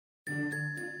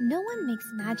No one makes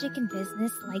magic in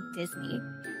business like Disney.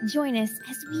 Join us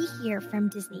as we hear from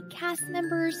Disney cast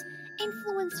members,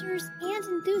 influencers, and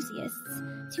enthusiasts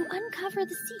to uncover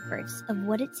the secrets of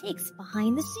what it takes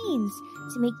behind the scenes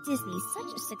to make Disney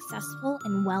such a successful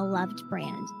and well-loved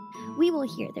brand. We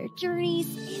will hear their journeys,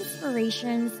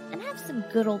 inspirations, and have some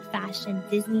good old-fashioned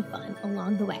Disney fun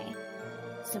along the way.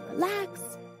 So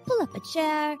relax, pull up a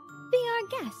chair, be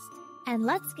our guest, and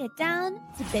let's get down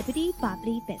to Bippity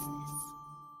Boppity Business.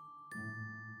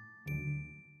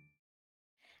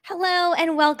 Hello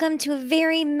and welcome to a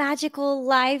very magical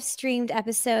live streamed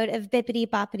episode of Bippity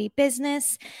Boppity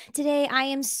Business. Today I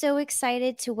am so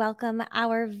excited to welcome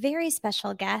our very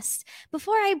special guest.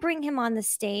 Before I bring him on the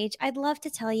stage, I'd love to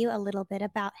tell you a little bit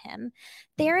about him.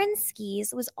 Theron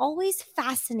Skies was always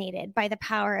fascinated by the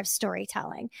power of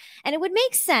storytelling, and it would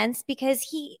make sense because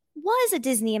he was a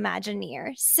Disney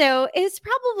Imagineer. So it's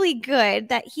probably good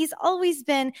that he's always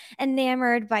been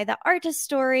enamored by the art of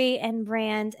story and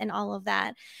brand and all of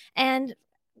that. And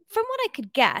from what I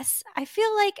could guess, I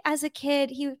feel like as a kid,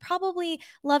 he probably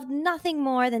loved nothing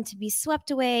more than to be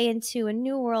swept away into a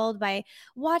new world by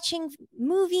watching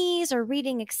movies or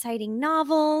reading exciting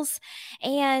novels.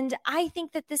 And I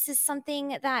think that this is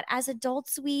something that as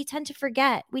adults, we tend to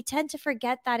forget. We tend to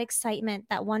forget that excitement,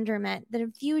 that wonderment, that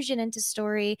infusion into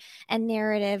story and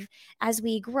narrative as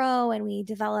we grow and we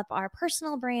develop our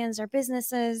personal brands, our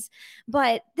businesses.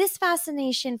 But this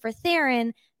fascination for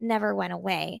Theron never went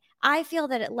away. I feel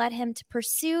that it led him to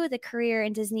pursue the career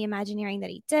in Disney Imagineering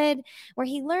that he did, where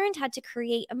he learned how to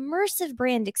create immersive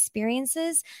brand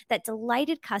experiences that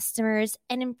delighted customers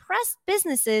and impressed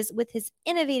businesses with his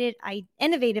innovative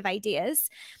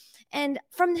ideas. And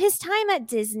from his time at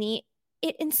Disney,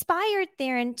 it inspired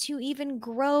Theron to even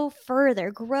grow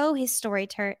further, grow his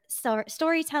storytelling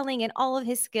and all of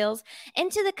his skills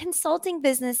into the consulting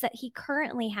business that he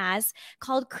currently has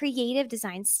called Creative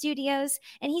Design Studios.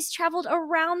 And he's traveled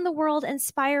around the world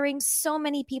inspiring so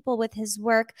many people with his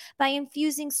work by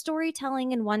infusing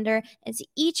storytelling and wonder into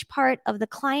each part of the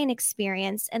client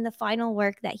experience and the final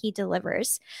work that he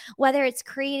delivers. Whether it's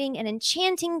creating an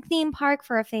enchanting theme park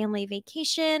for a family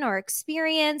vacation or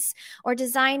experience, or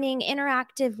designing interactive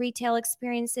retail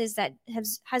experiences that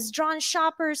has drawn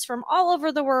shoppers from all over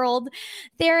the world,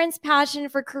 Theron's passion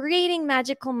for creating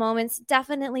magical moments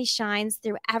definitely shines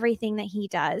through everything that he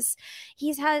does.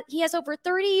 He has over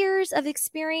 30 years of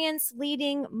experience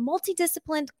leading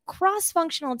multidisciplined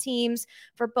cross-functional teams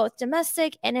for both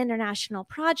domestic and international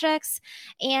projects.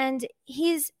 And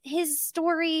his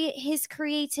story, his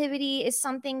creativity is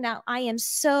something that I am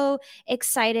so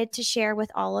excited to share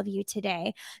with all of you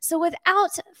today. So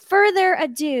without further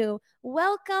ado,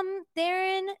 welcome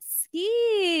Theron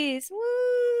Skies. Woo!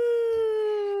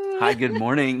 Hi, good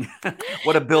morning.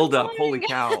 What a buildup. Holy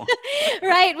cow.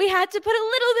 Right. We had to put a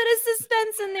little bit of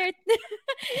suspense in there.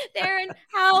 Theron,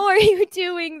 how are you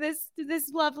doing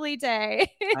this lovely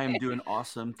day? I am doing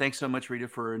awesome. Thanks so much, Rita,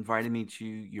 for inviting me to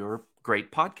your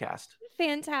great podcast.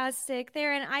 Fantastic.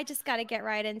 Theron, I just got to get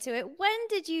right into it. When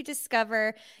did you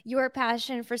discover your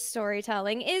passion for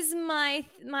storytelling? Is my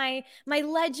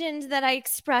legend that I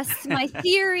expressed, my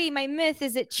theory, my myth,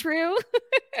 is it true?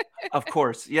 Of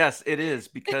course. Yes, it is.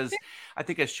 Because I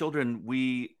think as children,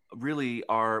 we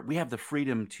have the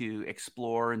freedom to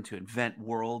explore and to invent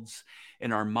worlds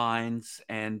in our minds.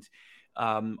 And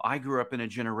I grew up in a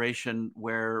generation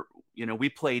where, we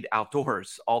played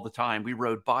outdoors all the time. We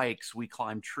rode bikes, we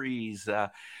climbed trees,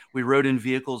 we rode in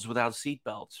vehicles without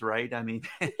seatbelts, right? I mean,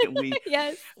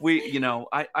 Yes.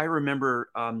 I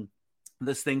remember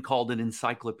this thing called an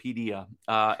encyclopedia,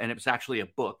 and it was actually a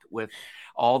book with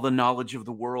all the knowledge of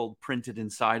the world printed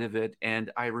inside of it.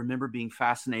 And I remember being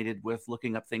fascinated with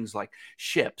looking up things like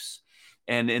ships.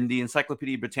 And in the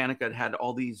Encyclopedia Britannica, it had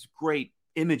all these great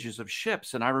images of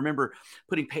ships. And I remember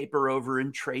putting paper over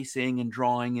and tracing and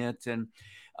drawing it. And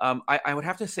I would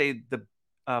have to say the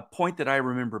point that I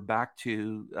remember back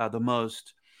to the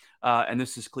most, and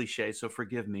this is cliche, so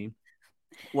forgive me,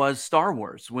 was Star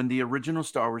Wars. When the original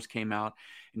Star Wars came out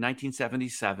in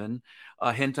 1977,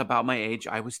 a hint about my age,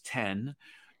 I was 10.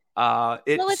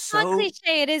 It's not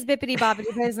cliche. It is Bippity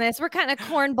Boppity Business. We're kind of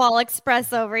cornball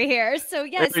express over here. So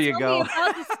yes, there you tell go. me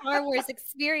about the Star Wars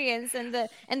experience and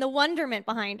the wonderment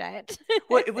behind it.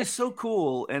 Well, it was so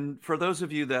cool. And for those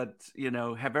of you that,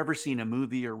 have ever seen a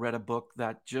movie or read a book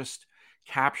that just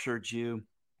captured you,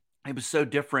 it was so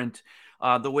different.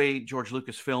 The way George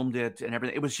Lucas filmed it and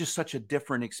everything, it was just such a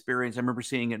different experience. I remember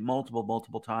seeing it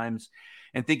multiple times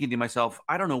and thinking to myself,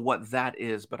 I don't know what that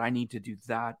is, but I need to do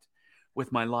that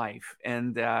with my life.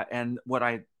 And what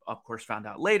I, of course, found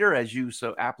out later, as you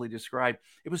so aptly described,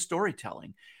 it was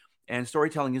storytelling. And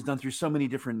storytelling is done through so many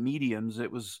different mediums.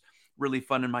 It was really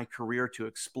fun in my career to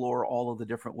explore all of the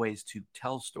different ways to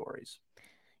tell stories.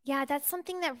 Yeah, that's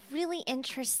something that really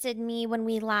interested me when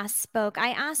we last spoke. I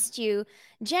asked you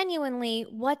genuinely,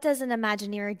 what does an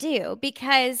Imagineer do?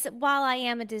 Because while I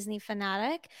am a Disney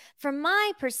fanatic, from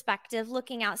my perspective,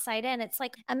 looking outside in, it's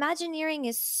like Imagineering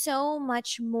is so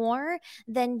much more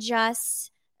than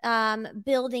just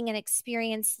building an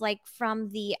experience, like from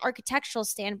the architectural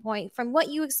standpoint. From what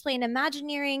you explained,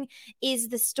 Imagineering is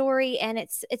the story, and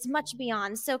it's much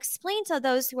beyond. So explain to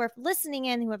those who are listening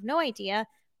in who have no idea,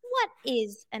 what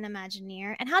is an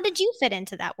Imagineer and how did you fit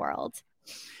into that world?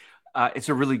 It's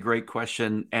a really great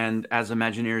question. And as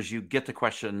Imagineers, you get the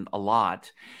question a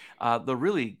lot. The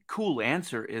really cool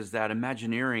answer is that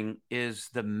Imagineering is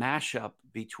the mashup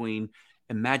between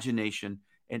imagination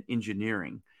and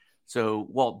engineering. So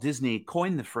Walt Disney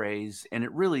coined the phrase, and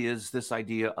it really is this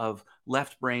idea of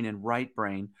left brain and right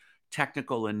brain,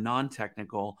 technical and non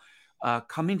technical,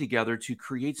 coming together to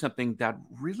create something that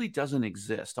really doesn't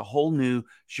exist, a whole new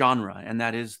genre, and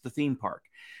that is the theme park.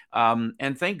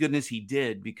 And thank goodness he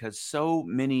did, because so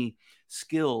many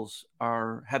skills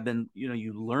have been,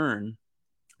 you learn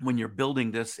when you're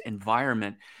building this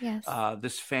environment, Yes.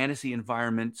 this fantasy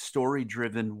environment, story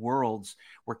driven worlds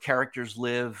where characters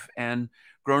live, and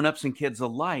grown-ups and kids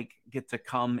alike get to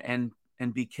come and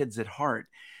be kids at heart,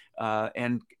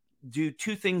 and do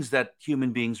two things that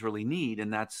human beings really need,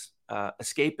 and that's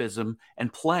escapism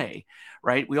and play.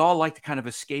 Right, we all like to kind of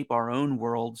escape our own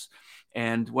worlds,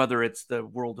 and whether it's the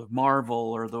world of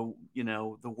Marvel or the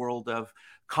world of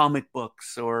comic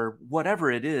books or whatever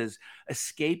it is,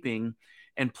 escaping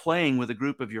and playing with a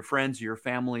group of your friends or your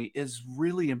family is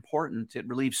really important. It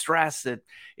relieves stress.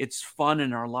 It's fun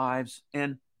in our lives.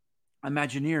 And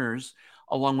Imagineers,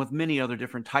 along with many other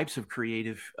different types of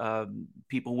creative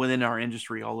people within our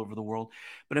industry all over the world,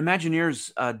 but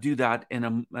Imagineers do that in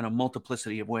a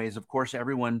multiplicity of ways. Of course,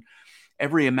 every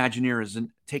Imagineer is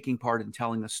taking part in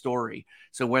telling a story.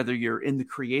 So whether you're in the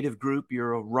creative group,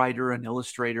 you're a writer, an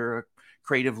illustrator, a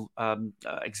creative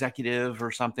executive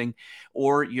or something,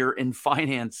 or you're in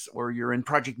finance, or you're in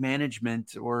project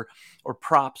management, or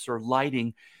props or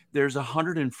lighting, there's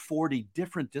 140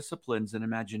 different disciplines in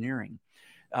Imagineering,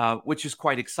 which is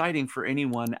quite exciting for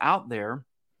anyone out there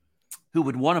who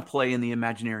would want to play in the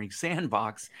Imagineering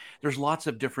sandbox. There's lots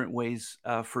of different ways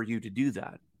for you to do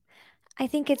that. I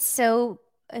think it's so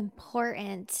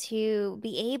important to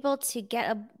be able to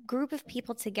get a group of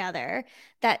people together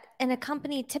that in a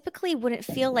company typically wouldn't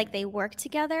feel like they work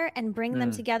together, and bring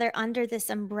them Mm, together under this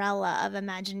umbrella of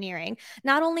Imagineering.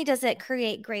 Not only does it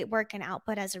create great work and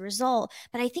output as a result,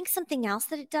 but I think something else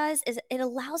that it does is it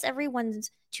allows everyone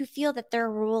to feel that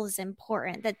their role is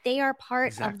important, that they are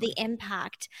part of the exactly.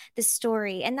 impact, the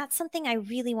story. And that's something I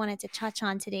really wanted to touch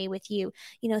on today with you.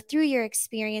 Through your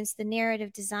experience, the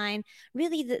narrative design,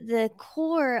 really the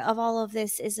core of all of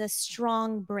this is a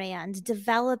strong brand,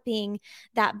 developing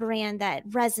that brand that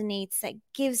resonates, that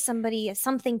gives somebody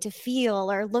something to feel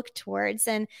or look towards.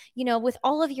 And with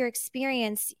all of your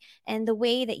experience and the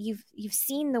way that you've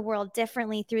seen the world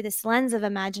differently through this lens of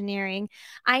Imagineering,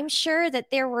 I'm sure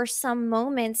that there were some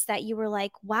moments that you were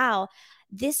like, wow,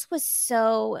 this was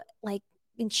so like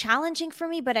challenging for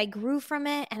me, but I grew from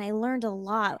it and I learned a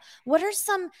lot. What are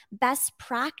some best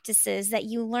practices that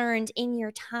you learned in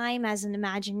your time as an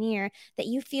Imagineer that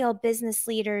you feel business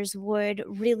leaders would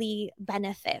really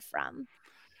benefit from?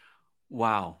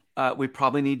 Wow. We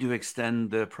probably need to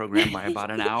extend the program by about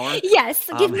an hour. Yes,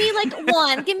 give Um, me like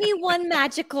one. Give me one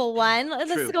magical one.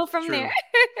 Let's true, go from there.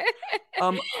 true.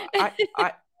 Um,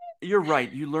 I, you're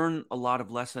right. You learn a lot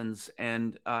of lessons,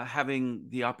 and having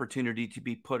the opportunity to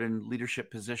be put in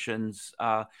leadership positions,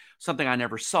 something I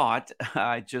never sought.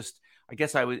 I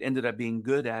guess ended up being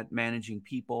good at managing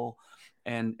people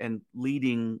and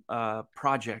leading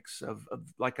projects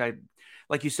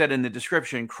like you said in the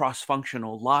description, cross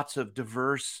functional, lots of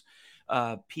diverse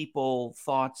people,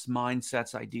 thoughts,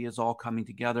 mindsets, ideas, all coming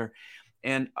together.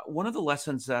 And one of the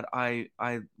lessons that I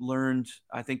learned,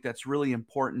 I think that's really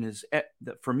important, is that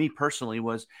for me personally,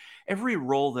 was every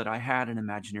role that I had in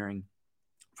Imagineering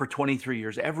for 23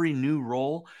 years, every new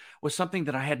role was something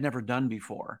that I had never done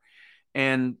before.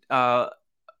 And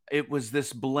it was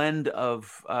this blend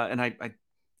of, and I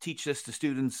teach this to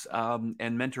students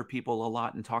and mentor people a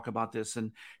lot and talk about this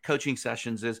in coaching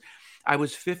sessions, is I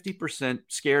was 50%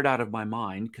 scared out of my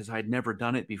mind because I'd never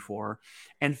done it before,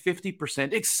 and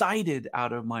 50% excited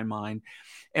out of my mind.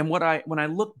 And when I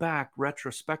look back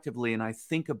retrospectively and I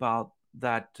think about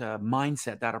that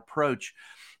mindset, that approach,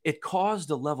 it caused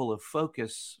a level of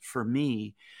focus for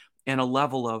me and a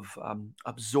level of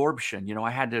absorption. You know,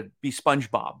 I had to be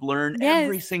SpongeBob, learn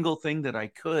every Yes. single thing that I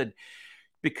could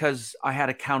because I had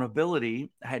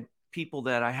accountability. I had people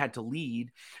that I had to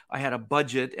lead. I had a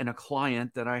budget and a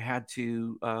client that I had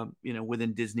to,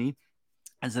 within Disney.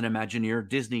 As an Imagineer,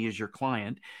 Disney is your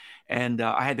client. And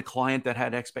I had the client that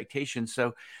had expectations.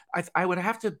 So I would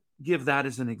have to give that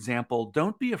as an example.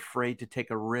 Don't be afraid to take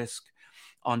a risk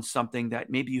on something that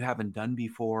maybe you haven't done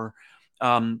before,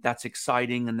 that's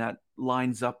exciting and that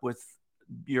lines up with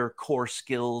your core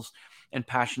skills and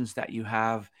passions that you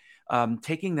have.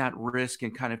 Taking that risk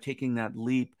and kind of taking that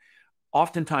leap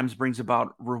oftentimes brings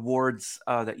about rewards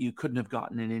that you couldn't have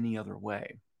gotten in any other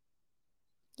way.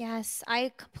 Yes,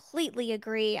 I completely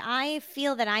agree. I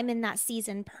feel that I'm in that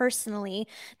season personally,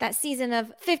 that season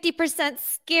of 50%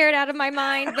 scared out of my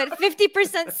mind, but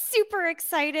 50% super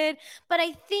excited. But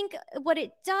I think what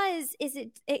it does is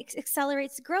it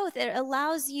accelerates growth. It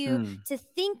allows you Mm, to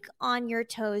think on your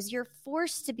toes. You're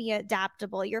forced to be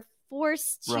adaptable. You're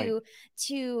forced right.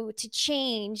 to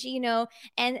change,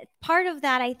 and part of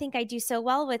that I think I do so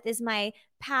well with is my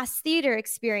past theater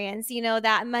experience,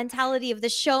 that mentality of the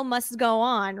show must go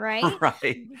on, right?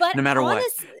 Right. But No matter what.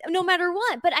 no matter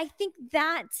what. But I think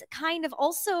that kind of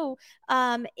also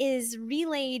is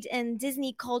relayed in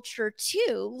Disney culture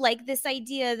too. Like this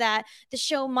idea that the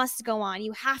show must go on,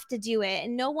 you have to do it.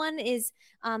 And no one is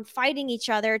fighting each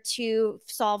other to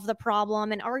solve the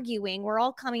problem and arguing. We're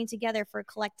all coming together for a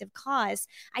collective cause.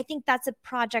 I think that's a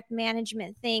project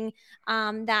management thing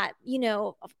that,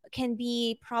 can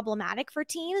be problematic for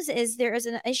teams is there is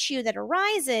an issue that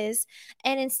arises,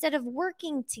 and instead of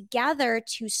working together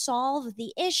to solve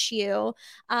the issue,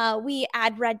 we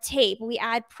add red tape, we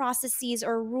add processes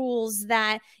or rules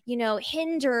that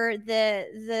hinder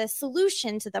the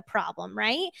solution to the problem,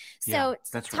 right? Yeah, So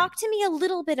that's right. talk to me a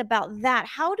little bit about that.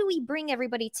 How do we bring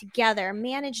everybody together,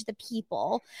 manage the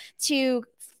people to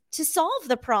solve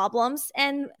the problems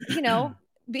and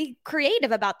be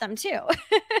creative about them too?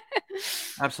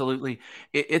 Absolutely.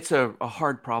 It's a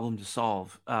hard problem to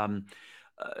solve.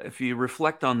 If you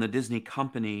reflect on the Disney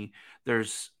company, they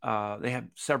have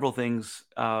several things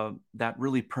that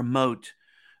really promote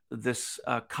this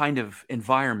kind of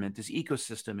environment, this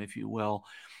ecosystem, if you will,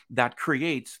 that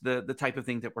creates the type of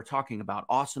thing that we're talking about: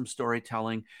 awesome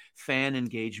storytelling, fan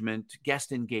engagement,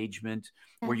 guest engagement,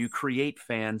 where you Yes. create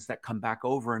fans that come back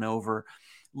over and over,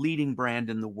 leading brand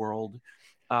in the world,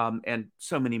 and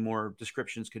so many more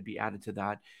descriptions could be added to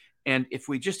that. And if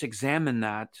we just examine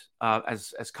that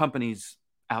as companies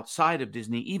outside of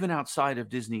Disney, even outside of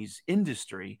Disney's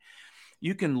industry,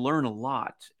 you can learn a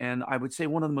lot. And I would say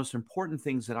one of the most important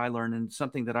things that I learned, and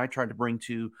something that I try to bring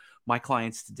to my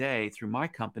clients today through my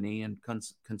company and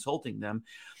consulting them,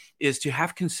 is to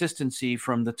have consistency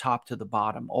from the top to the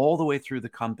bottom, all the way through the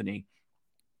company.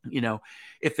 You know,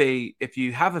 if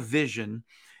you have a vision,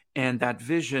 and that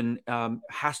vision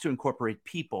has to incorporate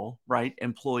people, right?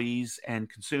 Employees and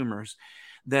consumers.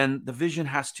 Then the vision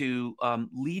has to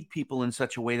lead people in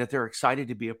such a way that they're excited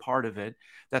to be a part of it,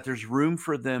 that there's room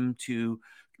for them to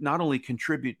not only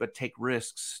contribute but take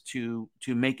risks to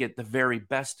make it the very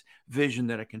best vision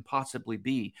that it can possibly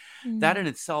be. That Mm. in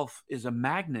itself is a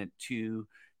magnet to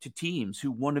teams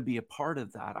who want to be a part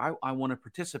of that. I want to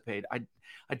participate.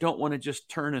 I don't want to just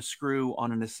turn a screw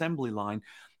on an assembly line.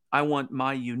 I want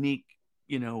my unique,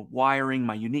 wiring,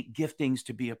 my unique giftings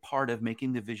to be a part of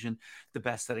making the vision the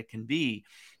best that it can be.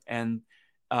 And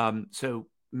so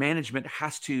management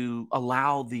has to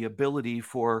allow the ability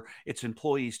for its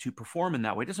employees to perform in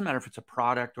that way. It doesn't matter if it's a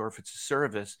product or if it's a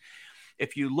service.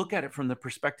 If you look at it from the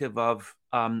perspective of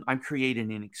I'm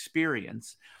creating an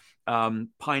experience, Pine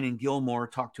and Gilmore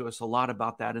talk to us a lot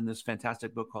about that in this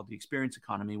fantastic book called The Experience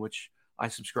Economy, which I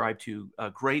subscribe to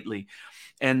greatly.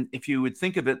 And if you would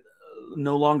think of it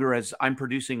no longer as I'm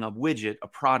producing a widget, a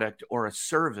product, or a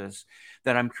service,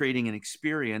 that I'm creating an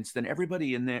experience, then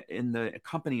everybody in the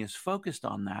company is focused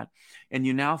on that, and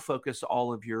you now focus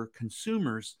all of your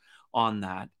consumers on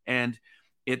that, and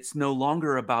it's no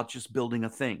longer about just building a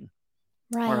thing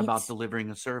or Right. about delivering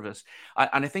a service.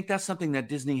 And I think that's something that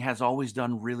Disney has always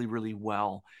done really, really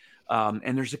well.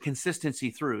 And there's a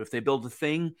consistency through. If they build a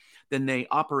thing, then they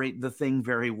operate the thing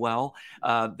very well.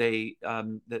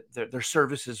 Their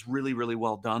service is really, really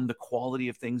well done. The quality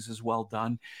of things is well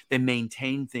done. They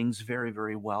maintain things very,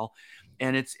 very well,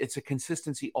 and it's a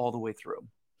consistency all the way through.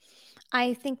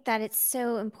 I think that it's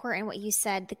so important what you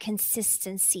said, the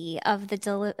consistency of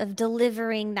of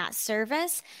delivering that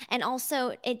service. And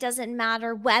also it doesn't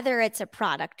matter whether it's a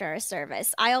product or a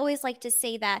service. I always like to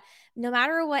say that no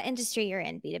matter what industry you're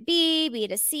in, B2B,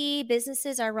 B2C,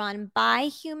 businesses are run by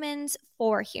humans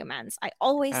for humans. I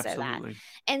always say that. Absolutely.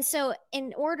 And so,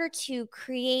 in order to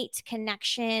create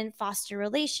connection, foster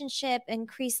relationship,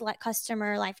 increase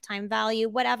customer lifetime value,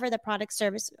 whatever the product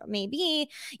service may be,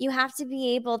 you have to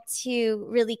be able to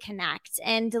really connect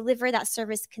and deliver that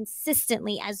service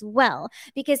consistently as well.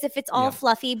 Because if it's all Yeah.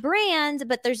 fluffy brand,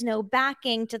 but there's no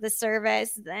backing to the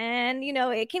service, then,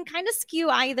 it can kind of skew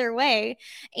either way.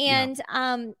 Yeah. And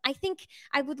I think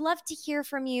I would love to hear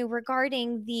from you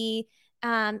regarding the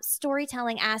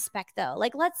storytelling aspect, though.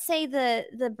 Like, let's say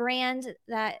the brand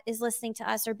that is listening to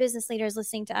us, or business leaders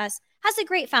listening to us, has a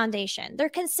great foundation. They're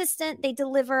consistent, they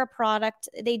deliver a product,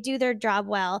 they do their job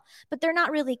well, but they're not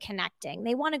really connecting.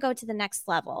 They want to go to the next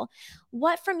level.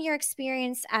 What, from your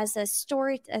experience as a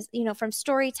story, from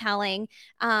storytelling,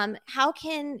 how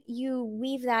can you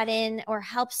weave that in or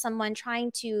help someone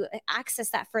trying to access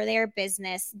that for their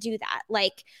business do that?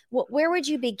 Like, where would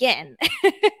you begin?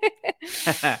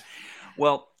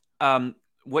 Well,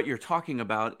 what you're talking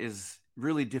about is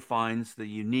really defines the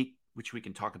unique, which we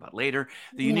can talk about later,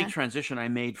 the unique Yeah. transition I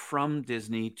made from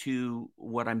Disney to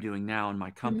what I'm doing now in my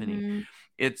company. Mhm.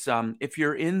 It's if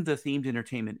you're in the themed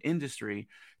entertainment industry,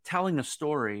 telling a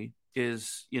story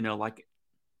is, like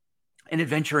an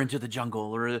adventure into the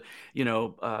jungle, or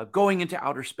going into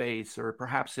outer space, or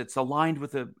perhaps it's aligned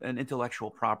with an intellectual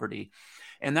property,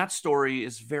 and that story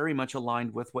is very much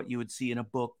aligned with what you would see in a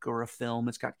book or a film.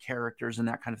 It's got characters and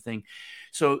that kind of thing.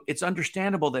 So it's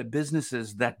understandable that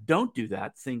businesses that don't do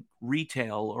that, think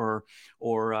retail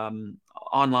or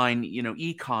online,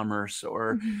 e-commerce,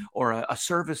 or Mhm. a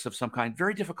service of some kind,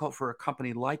 very difficult for a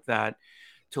company like that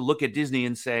to look at Disney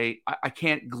and say, I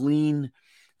can't glean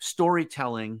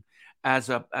storytelling as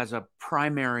a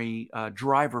primary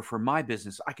driver for my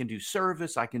business. I can do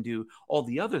service, I can do all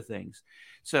the other things.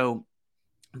 So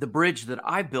the bridge that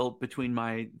I built between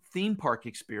my theme park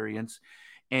experience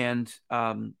and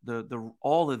the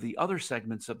all of the other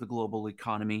segments of the global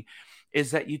economy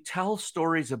is that you tell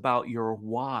stories about your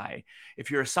why. If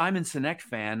you're a Simon Sinek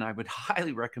fan, I would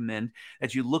highly recommend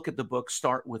that you look at the book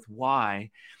Start with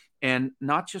Why, and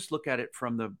not just look at it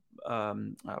from the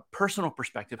personal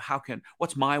perspective.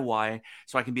 What's my why,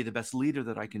 so I can be the best leader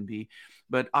that I can be?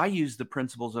 But I use the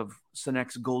principles of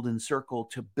Sinek's Golden Circle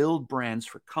to build brands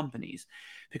for companies,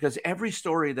 because every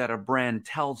story that a brand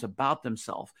tells about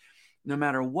themselves, no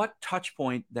matter what touch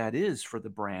point that is for the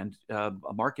brand, a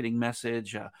marketing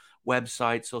message, a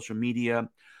website, social media,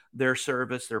 their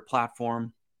service, their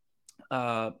platform,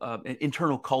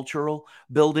 internal cultural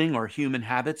building, or human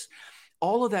habits,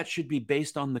 all of that should be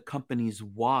based on the company's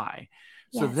why.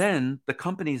 So Yes. then the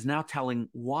company is now telling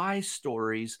why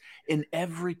stories in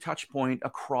every touch point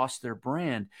across their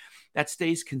brand. That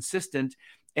stays consistent,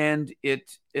 and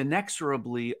it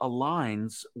inexorably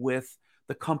aligns with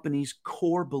the company's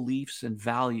core beliefs and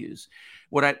values.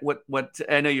 What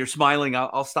I know you're smiling.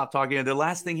 I'll stop talking. The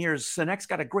last thing here is Sinek's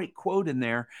got a great quote in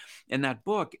there in that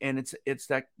book, and it's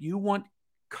that you want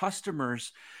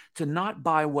customers to not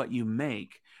buy what you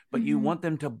make, but you Mhm. want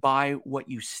them to buy what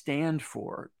you stand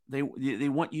for. They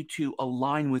want you to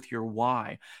align with your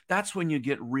why. That's when you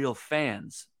get real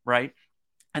fans, right?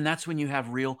 And that's when you have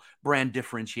real brand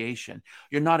differentiation.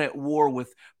 You're not at war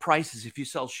with prices. If you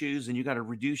sell shoes and you got to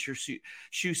reduce your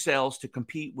shoe sales to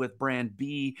compete with brand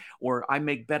B, or I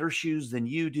make better shoes than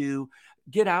you do,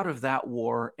 get out of that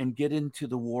war and get into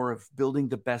the war of building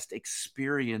the best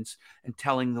experience and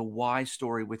telling the why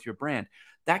story with your brand.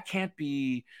 That can't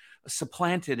be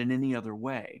supplanted in any other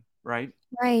way, right?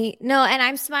 Right. No, and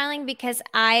I'm smiling because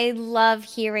I love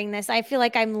hearing this. I feel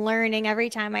like I'm learning every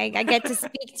time I get to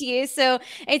speak to you. So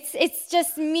it's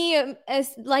just me,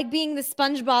 as like being the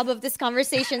SpongeBob of this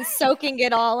conversation, soaking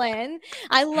it all in.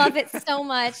 I love it so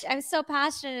much. I'm so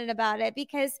passionate about it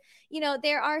because,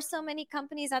 there are so many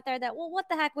companies out there that, well, what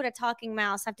the heck would a talking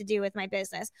mouse have to do with my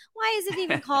business? Why is it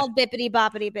even called Bippity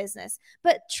Boppity Business?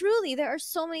 But truly, there are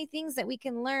so many things that we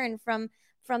can learn from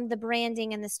the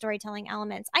branding and the storytelling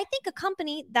elements. I think a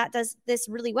company that does this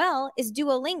really well is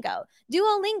Duolingo.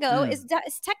 Duolingo Mm,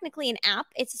 is technically an app.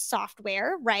 It's a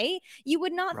software, right? You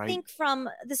would not right, think from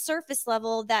the surface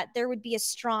level that there would be a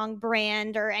strong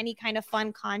brand or any kind of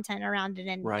fun content around it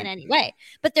in right. any way,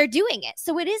 but they're doing it.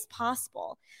 So it is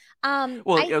possible.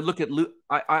 Well, I look at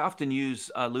I often use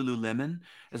Lululemon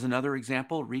as another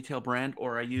example, retail brand,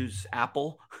 or I use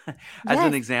Apple as an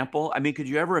Yes. example. I mean, could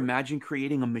you ever imagine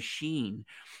creating a machine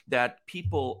that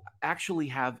people actually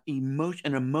have an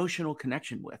emotional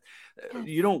connection with? Yes.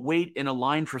 You don't wait in a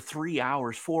line for 3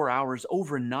 hours, 4 hours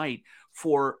overnight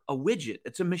for a widget.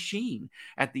 It's a machine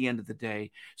at the end of the day.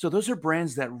 So those are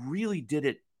brands that really did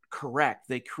it correct.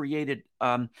 They created,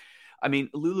 I mean,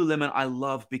 Lululemon I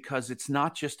love because it's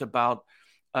not just about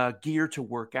gear to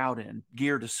work out in,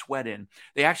 gear to sweat in.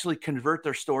 They actually convert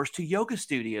their stores to yoga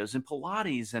studios and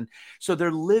Pilates, and so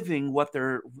they're living what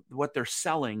they're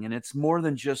selling, and it's more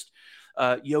than just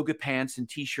yoga pants and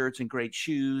t-shirts and great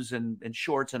shoes and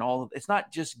shorts and all of. It's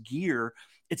not just gear;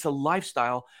 it's a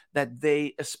lifestyle that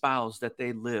they espouse, that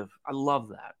they live. I love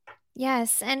that.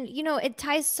 Yes, and it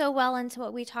ties so well into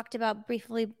what we talked about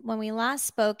briefly when we last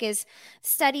spoke is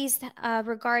studies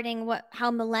regarding how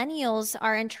millennials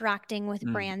are interacting with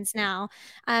Mm. brands now.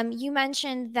 You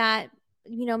mentioned that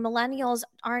millennials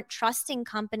aren't trusting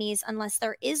companies unless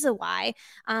there is a why.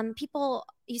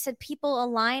 You said people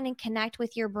align and connect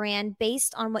with your brand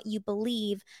based on what you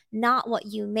believe, not what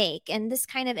you make. And this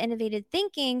kind of innovative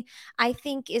thinking, I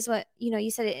think, is what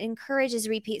you said, it encourages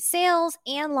repeat sales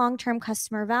and long-term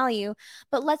customer value.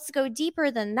 But let's go deeper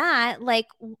than that. Like,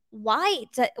 why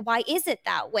is it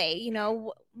that way?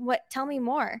 What? Tell me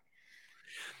more.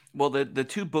 Well, the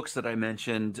two books that I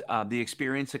mentioned, The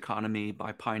Experience Economy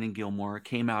by Pine and Gilmore,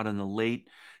 came out in the late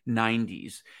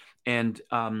 '90s, and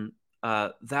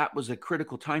that was a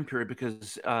critical time period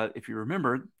because if you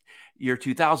remember, year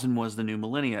 2000 was the new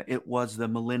millennia. It was the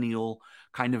millennial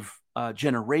kind of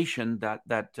generation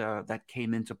that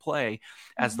came into play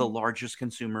as the Mhm. largest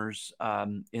consumers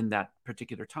in that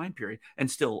particular time period,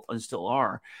 and still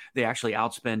are. They actually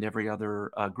outspend every other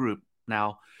group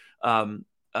now. Um,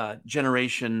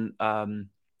 Generation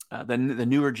the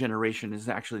newer generation is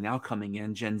actually now coming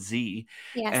in, Gen Z,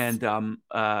 Yes.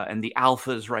 and the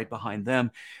Alpha is right behind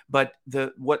them. But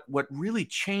what really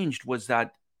changed was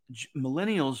that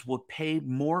millennials will pay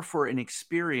more for an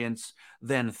experience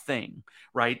than a thing,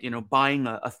 right? Buying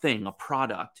a thing, a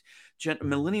product.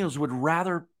 Millennials would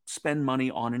rather spend money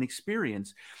on an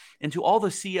experience. And to all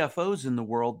the CFOs in the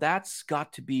world, that's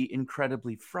got to be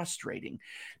incredibly frustrating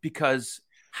because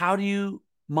how do you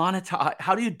monetize,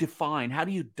 how do you define, how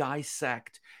do you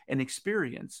dissect an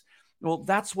experience? Well,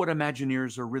 that's what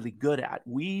Imagineers are really good at.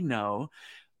 We know,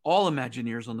 all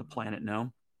Imagineers on the planet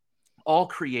know, all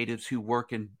creatives who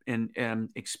work in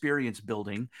experience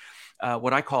building,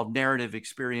 what I call narrative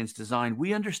experience design,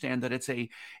 we understand that it's a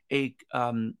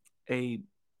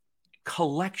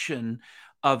collection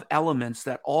of elements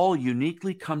that all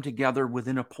uniquely come together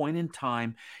within a point in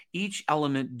time, each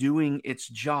element doing its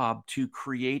job to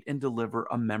create and deliver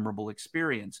a memorable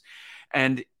experience.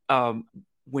 And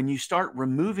when you start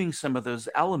removing some of those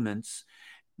elements,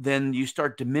 then you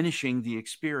start diminishing the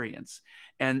experience.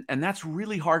 And that's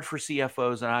really hard for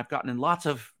CFOs. And I've gotten in lots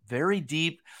of very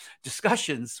deep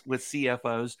discussions with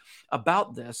CFOs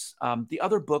about this. The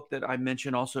other book that I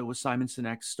mentioned also was Simon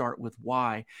Sinek's Start With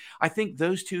Why. I think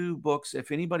those two books,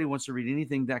 if anybody wants to read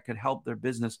anything that could help their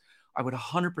business, I would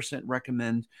 100%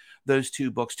 recommend those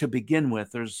two books to begin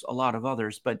with. There's a lot of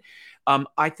others, but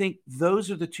I think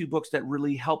those are the two books that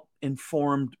really helped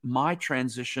informed my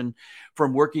transition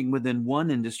from working within one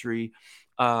industry,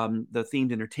 the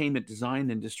themed entertainment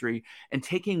design industry, and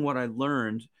taking what I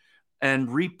learned and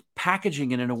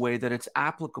repackaging it in a way that it's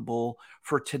applicable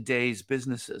for today's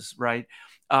businesses, right?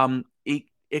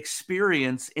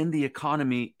 Experience in the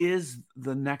economy is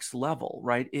the next level,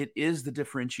 right? It is the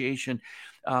differentiation.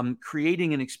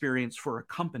 Creating an experience for a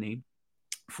company,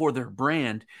 for their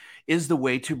brand, is the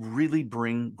way to really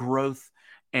bring growth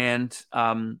and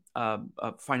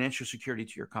financial security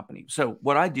to your company. So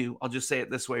what I do, I'll just say it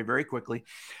this way very quickly,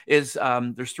 is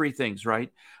there's three things,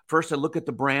 right? First, I look at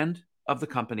the brand of the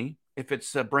company. If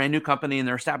it's a brand new company and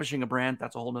they're establishing a brand,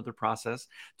 that's a whole nother process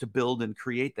to build and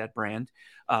create that brand.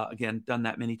 Again, done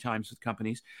that many times with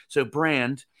companies. So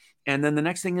brand. And then the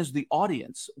next thing is the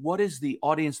audience. What is the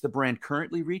audience the brand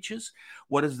currently reaches?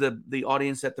 What is the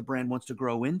audience that the brand wants to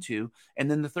grow into?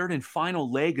 And then the third and final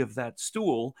leg of that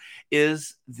stool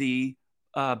is the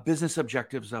business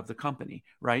objectives of the company,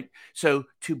 right? So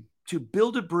to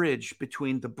build a bridge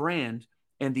between the brand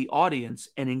and the audience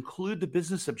and include the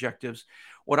business objectives,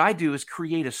 what I do is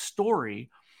create a story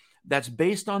that's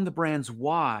based on the brand's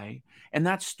why, and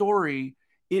that story,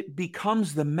 it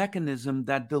becomes the mechanism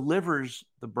that delivers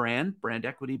the brand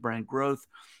equity, brand growth,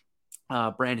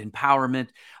 brand empowerment,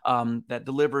 that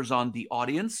delivers on the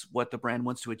audience, what the brand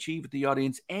wants to achieve with the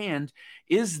audience, and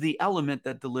is the element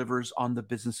that delivers on the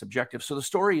business objective. So the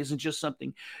story isn't just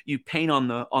something you paint on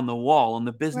the wall on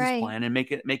the business Right. plan and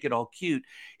make it all cute.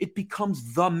 It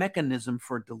becomes the mechanism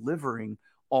for delivering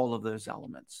all of those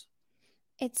elements.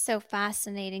 It's so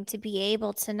fascinating to be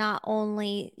able to not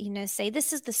only, say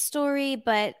this is the story,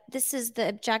 but this is the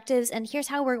objectives and here's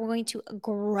how we're going to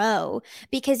grow.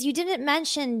 Because you didn't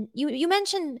mention you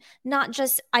mentioned not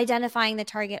just identifying the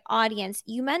target audience,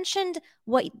 you mentioned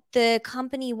what the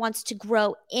company wants to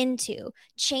grow into,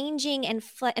 changing and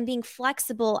being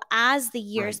flexible as the Right.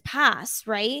 years pass,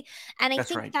 right? And I That's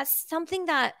think right. that's something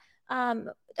that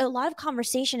a lot of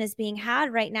conversation is being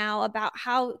had right now about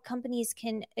how companies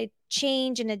can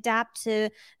change and adapt to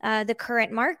the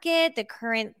current market, the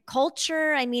current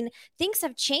culture. I mean, things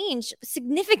have changed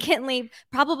significantly,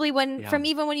 probably Yeah, from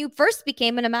even when you first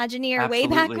became an Imagineer way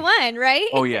back absolutely. when, right?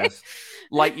 Oh, yes.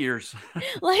 Light years.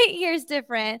 Light years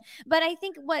different. But I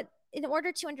think in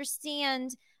order to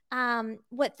understand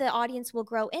what the audience will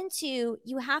grow into,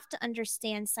 you have to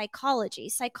understand psychology.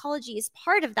 Psychology is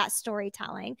part of that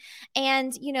storytelling, and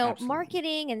Absolutely.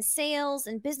 marketing and sales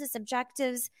and business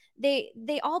objectives.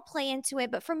 They all play into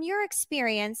it. But from your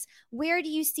experience, where do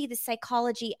you see the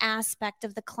psychology aspect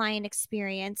of the client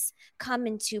experience come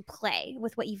into play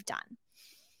with what you've done?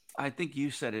 I think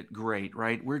you said it great,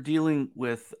 right? We're dealing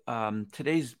with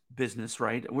today's business,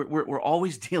 right? We're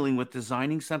always dealing with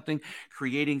designing something,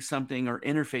 creating something, or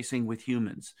interfacing with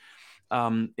humans. I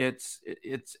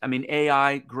mean,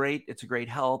 AI, great. It's a great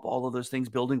help. All of those things,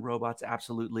 building robots,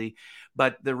 absolutely.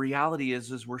 But the reality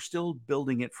is we're still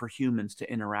building it for humans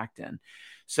to interact in.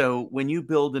 So when you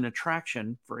build an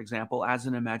attraction, for example, as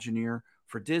an Imagineer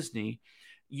for Disney,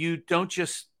 you don't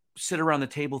just sit around the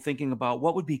table thinking about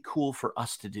what would be cool for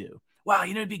us to do. Wow,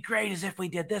 it'd be great as if we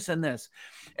did this and this.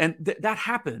 And that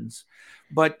happens,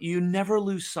 but you never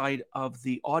lose sight of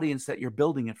the audience that you're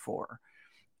building it for.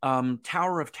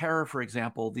 Tower of Terror, for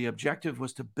example, the objective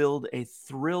was to build a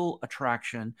thrill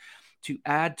attraction to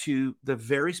add to the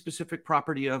very specific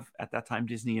property of, at that time,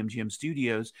 Disney MGM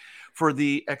Studios, for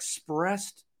the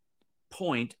expressed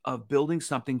point of building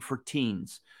something for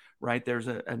teens. Right, there's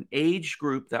an age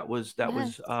group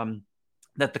Yes.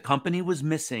 that the company was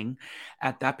missing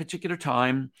at that particular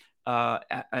time,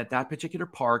 at that particular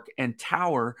park, and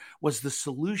Tower was the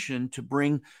solution to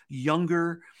bring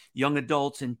young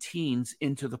adults and teens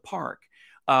into the park.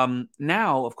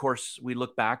 Now, of course, we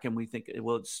look back and we think,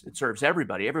 well, it serves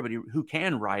everybody who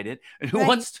can ride it and who Right.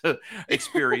 wants to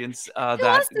experience Who wants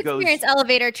that to experience goes.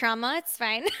 elevator trauma? It's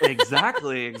fine.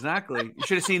 Exactly, exactly. You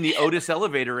should have seen the Otis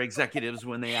elevator executives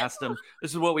when they asked them,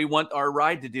 "This is what we want our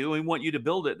ride to do. We want you to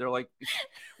build it." They're like,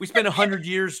 "We spent 100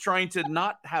 years trying to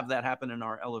not have that happen in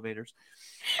our elevators."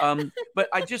 But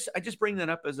I just bring that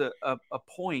up as a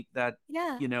point that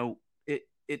Yeah. you know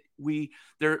it we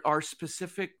there are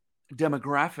specific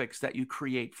demographics that you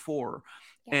create for,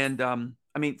 Yes. and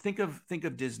I mean think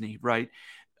of Disney, right?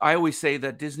 I always say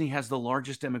that Disney has the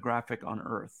largest demographic on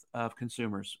earth of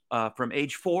consumers, from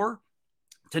age 4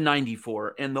 to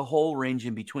 94 and the whole range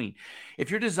in between.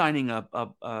 If you're designing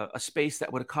a space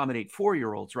that would accommodate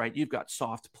 4-year-olds, right? You've got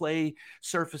soft play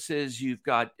surfaces. You've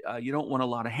got you don't want a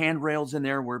lot of handrails in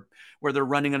there where they're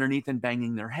running underneath and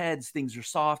banging their heads. Things are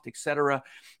soft, etc.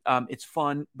 It's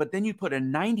fun. But then you put a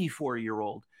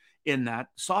 94-year-old in that.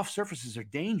 Soft surfaces are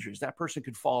dangerous. That person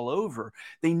could fall over.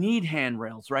 They need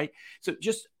handrails, right? So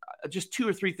just two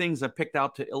or three things I picked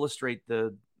out to illustrate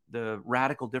the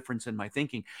radical difference in my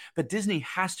thinking. But Disney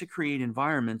has to create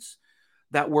environments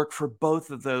that work for both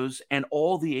of those and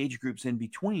all the age groups in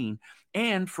between,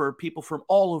 and for people from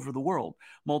all over the world,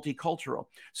 multicultural.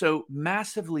 So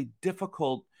massively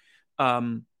difficult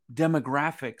um,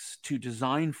 demographics to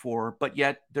design for, but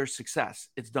yet there's success.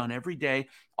 It's done every day,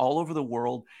 all over the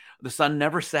world. The sun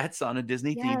never sets on a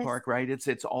Disney theme Yes. park, right?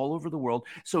 It's all over the world.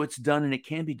 So it's done and it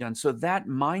can be done. So that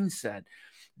mindset,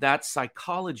 that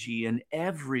psychology in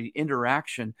every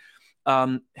interaction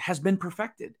has been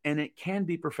perfected, and it can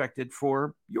be perfected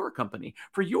for your company,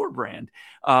 for your brand.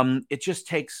 It just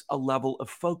takes a level of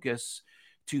focus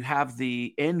to have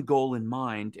the end goal in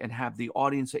mind and have the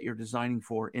audience that you're designing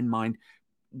for in mind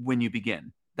when you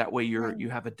begin. That way, you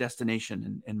Right. have a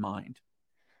destination in mind.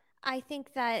 I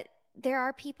think that there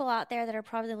are people out there that are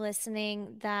probably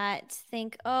listening that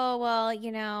think, oh, well,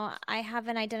 I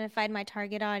haven't identified my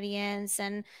target audience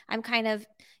and I'm kind of,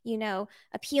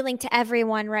 appealing to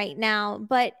everyone right now.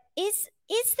 But is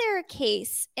there a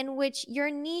case in which your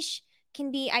niche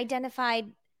can be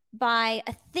identified by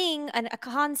a thing, a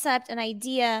concept, an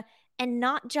idea, and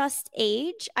not just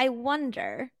age? I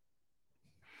wonder.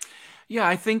 Yeah,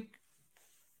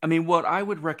 I mean, what I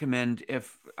would recommend,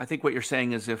 if I think what you're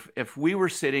saying is, if we were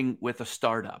sitting with a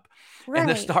startup and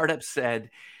the Right, startup said,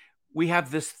 we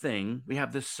have this thing, we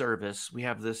have this service, we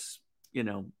have this,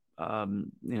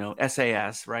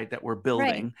 SAS, right, that we're right.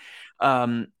 building.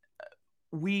 Um,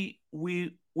 we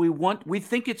we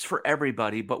think it's for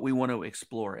everybody, but we want to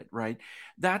explore it, right?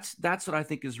 That's what I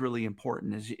think is really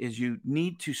important is you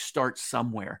need to start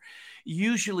somewhere.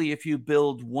 Usually if you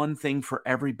build one thing for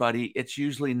everybody, it's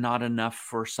usually not enough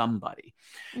for somebody.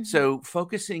 Mhm. So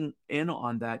focusing in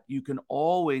on that, you can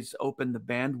always open the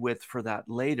bandwidth for that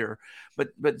later, but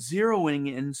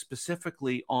zeroing in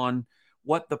specifically on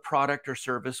what the product or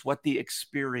service, what the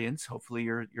experience, hopefully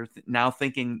now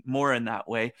thinking more in that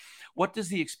way. What does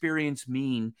the experience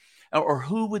mean? Or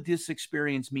who would this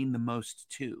experience mean the most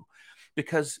to?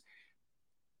 Because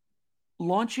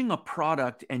launching a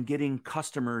product and getting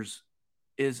customers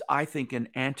is, I think, an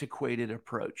antiquated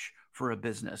approach for a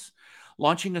business.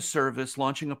 Launching a service,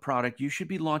 launching a product, you should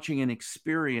be launching an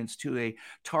experience to a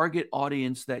target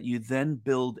audience that you then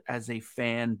build as a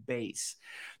fan base.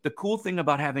 The cool thing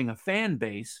about having a fan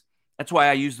base, that's why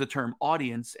I use the term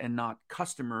audience and not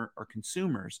customer or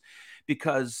consumers,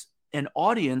 because an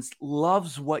audience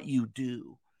loves what you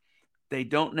do. They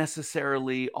don't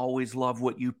necessarily always love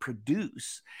what you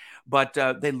produce, but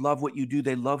they love what you do.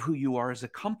 They love who you are as a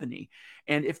company.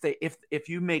 And if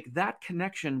you make that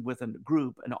connection with a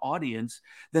group, an audience,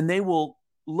 then they will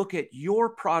look at your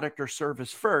product or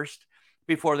service first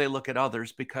before they look at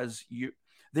others, because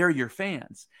they're your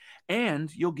fans,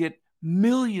 and you'll get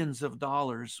millions of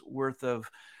dollars worth of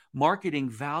marketing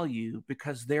value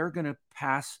because they're going to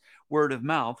pass word of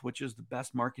mouth, which is the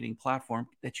best marketing platform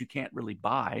that you can't really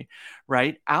buy,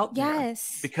 right, out there,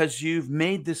 Yes. because you've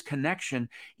made this connection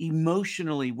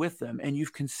emotionally with them and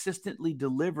you've consistently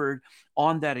delivered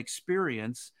on that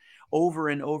experience over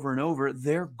and over and over.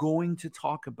 They're going to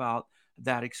talk about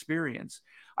that experience.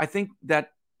 I think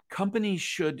that companies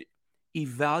should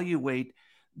evaluate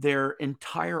their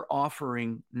entire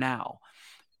offering now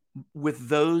with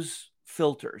those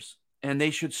filters, and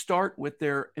they should start with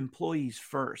their employees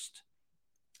first,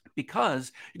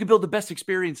 because you can build the best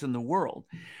experience in the world,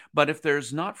 but if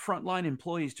there's not frontline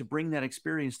employees to bring that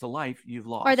experience to life, you've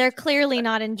Or they're lost. clearly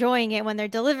not enjoying it when they're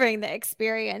delivering the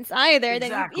experience either,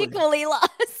 then you've Exactly. equally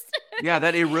lost. Yeah,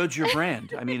 that erodes your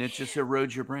brand. I mean, it just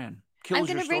erodes your brand, I'm kills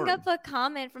going your to bring story. up a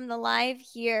comment from the live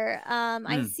here. I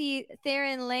Mm. see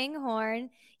Theron Langhorn.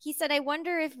 He said, I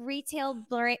wonder if retail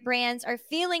brands are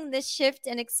feeling this shift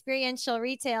in experiential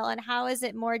retail, and how is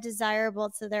it more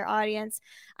desirable to their audience?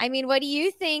 I mean, what do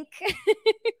you think?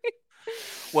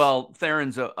 Well,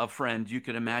 Theron's a friend. You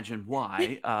can imagine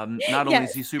why. Not only is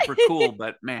Yes. he super cool,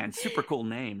 but man, super cool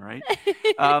name, right?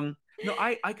 No,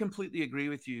 I completely agree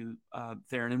with you,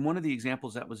 Theron. And one of the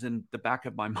examples that was in the back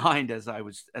of my mind as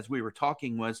we were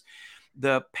talking was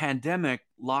the pandemic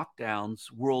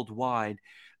lockdowns worldwide.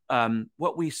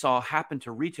 What we saw happen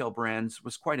to retail brands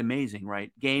was quite amazing,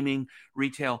 right? Gaming,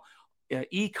 retail,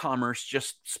 e-commerce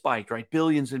just spiked, right?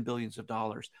 Billions and billions of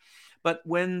dollars. But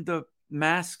when the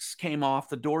masks came off,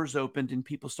 the doors opened, and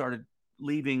people started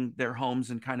leaving their homes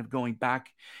and kind of going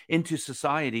back into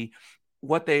society,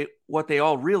 what they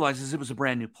all realized is it was a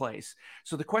brand new place.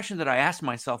 So the question that I asked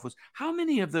myself was, how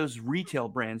many of those retail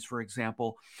brands, for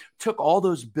example, took all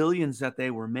those billions that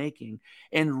they were making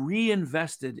and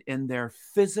reinvested in their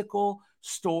physical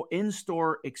store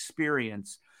in-store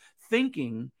experience,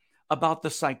 thinking about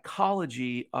the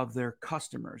psychology of their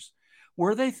customers?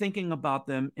 Were they thinking about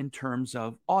them in terms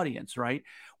of audience, right?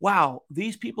 Wow,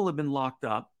 these people have been locked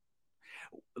up,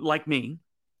 like me,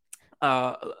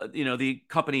 the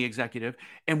company executive.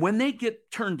 And when they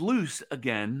get turned loose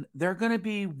again, they're going to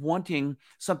be wanting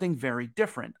something very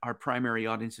different. Our primary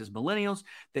audience is millennials.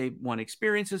 They want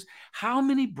experiences. How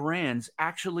many brands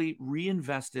actually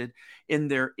reinvested in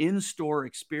their in-store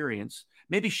experience,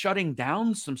 maybe shutting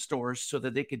down some stores so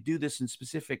that they could do this in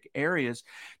specific areas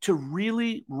to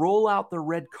really roll out the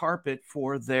red carpet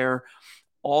for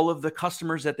all of the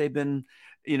customers that they've been,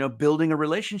 building a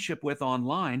relationship with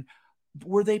online?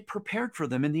 Were they prepared for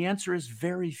them? And the answer is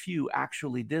very few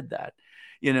actually did that.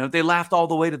 They laughed all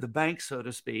the way to the bank, so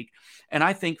to speak. And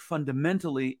I think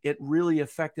fundamentally it really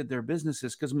affected their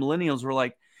businesses, because millennials were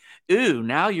like, ooh,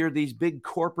 now you're these big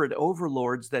corporate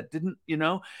overlords that didn't, you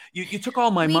took all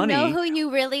my We know money. who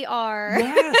you really are.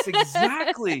 Yes,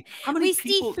 exactly. How many We see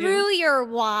people, through your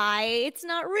why. It's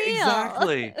not real.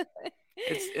 exactly.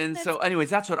 And That's so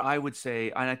anyways, that's what I would say.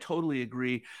 And I totally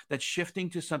agree that shifting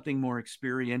to something more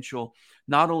experiential,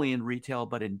 not only in retail,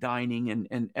 but in dining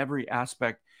and every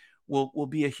aspect, will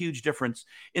be a huge difference.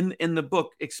 In the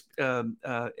book,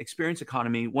 Experience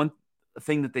Economy, one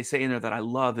thing that they say in there that I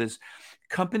love is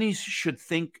companies should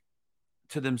think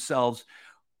to themselves,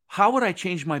 how would I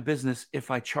change my business if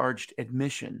I charged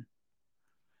admission?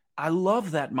 I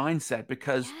love that mindset,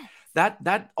 because yes.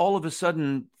 that all of a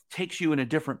sudden takes you in a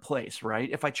different place, right?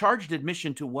 If I charged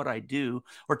admission to what I do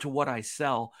or to what I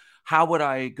sell, how would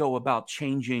I go about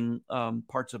changing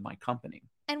parts of my company?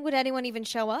 And would anyone even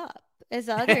show up is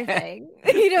the other thing.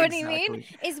 You know what I mean?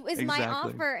 Exactly. Is my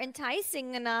Exactly. offer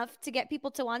enticing enough to get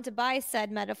people to want to buy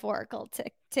said metaphorical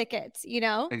tickets, you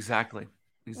know? Exactly.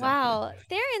 Exactly. Wow.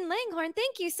 Theron Langhorn,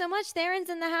 thank you so much. Theron's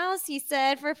in the house, he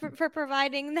said, for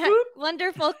providing that Whoop.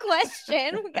 wonderful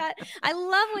question. I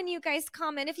love when you guys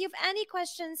comment. If you have any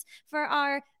questions for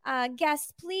our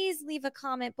guests, please leave a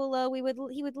comment below. He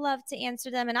would love to answer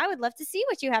them, and I would love to see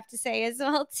what you have to say as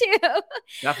well, too.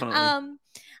 Definitely.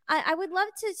 I would love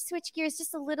to switch gears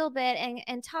just a little bit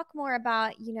and talk more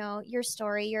about, you know, your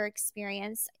story, your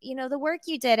experience. You know, the work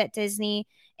you did at Disney,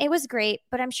 it was great,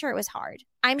 but I'm sure it was hard.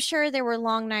 I'm sure there were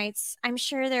long nights. I'm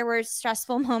sure there were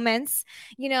stressful moments.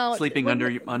 You know, Sleeping under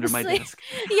my desk.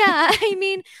 Yeah, I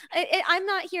mean, I'm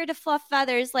not here to fluff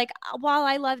feathers. Like, while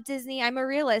I love Disney, I'm a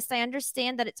realist. I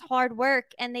understand that it's hard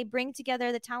work and they bring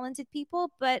together the talented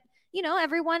people, but you know,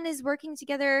 everyone is working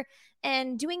together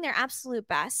and doing their absolute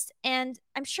best. And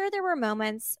I'm sure there were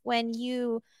moments when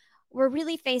you were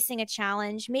really facing a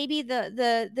challenge. Maybe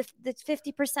the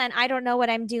 50% I don't know what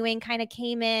I'm doing kind of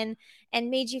came in and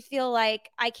made you feel like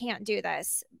I can't do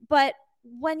this. But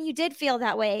when you did feel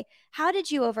that way, how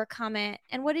did you overcome it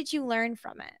and what did you learn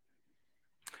from it?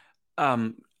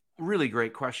 Really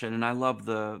great question, and I love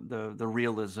the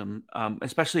realism,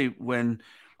 especially when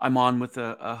I'm on with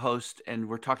a host and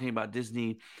we're talking about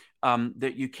Disney.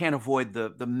 That you can't avoid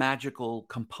the magical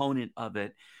component of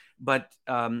it, but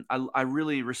I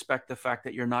really respect the fact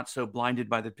that you're not so blinded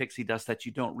by the pixie dust that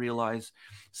you don't realize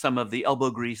some of the elbow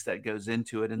grease that goes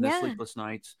into it and the Yeah. sleepless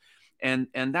nights. And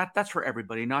that's for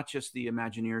everybody, not just the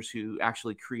Imagineers who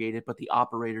actually create it, but the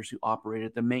operators who operate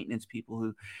it, the maintenance people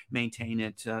who maintain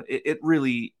it. It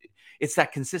really, it's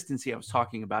that consistency I was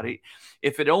talking about.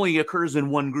 If it only occurs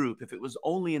in one group, if it was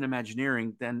only in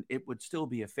Imagineering, then it would still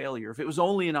be a failure. If it was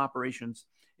only in operations,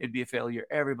 it'd be a failure.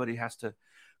 Everybody has to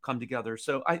come together.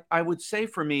 So I would say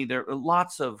for me, there are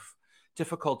lots of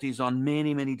difficulties on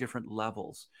many, many different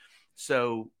levels.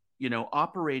 So, you know,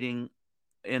 operating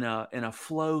in a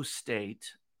flow state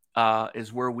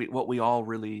is where what we all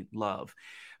really love.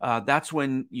 That's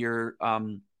when your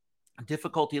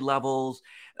difficulty levels,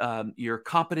 your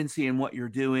competency in what you're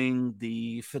doing,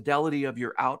 the fidelity of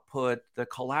your output, the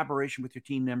collaboration with your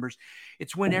team members.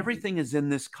 It's when everything is in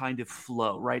this kind of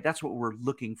flow, right? That's what we're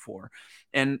looking for.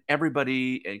 And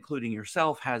everybody, including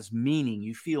yourself, has meaning.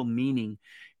 You feel meaning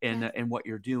in what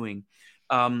you're doing.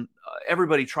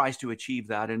 Everybody tries to achieve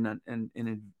that, and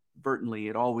inadvertently,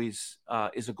 it always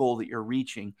is a goal that you're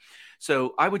reaching.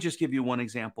 So I would just give you one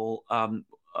example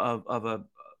of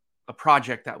a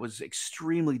project that was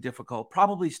extremely difficult,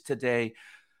 probably today,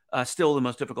 still the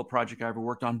most difficult project I ever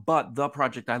worked on, but the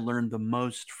project I learned the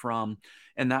most from.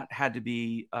 And that had to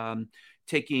be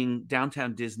taking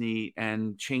downtown Disney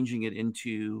and changing it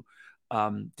into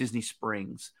Disney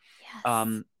Springs.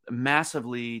 Yes.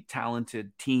 Massively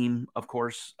talented team, of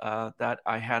course, that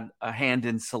I had a hand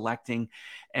in selecting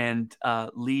and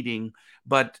leading,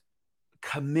 but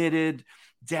committed,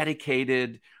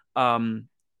 dedicated,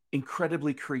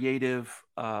 incredibly creative,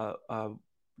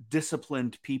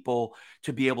 disciplined people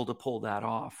to be able to pull that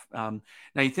off. Now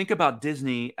you think about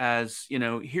Disney as, you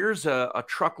know, here's a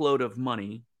truckload of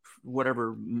money,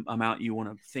 whatever amount you want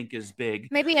to think is big,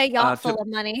 Maybe a yacht to full of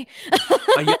money.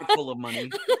 a yacht full of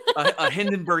money, a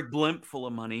Hindenburg blimp full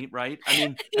of money, right? I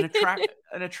mean,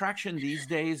 an attraction these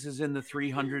days is in the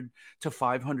 $300 to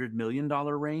 $500 million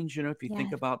range. You know, if you think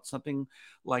Yes. about something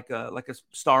like a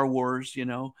Star Wars, you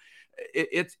know,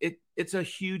 it's a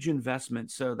huge investment.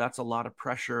 So that's a lot of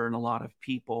pressure and a lot of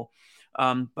people.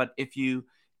 But if you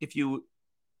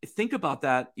think about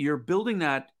that, you're building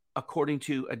that according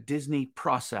to a Disney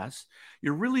process.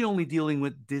 You're really only dealing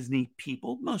with Disney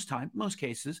people most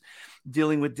cases,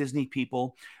 dealing with Disney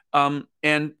people,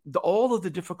 and all of the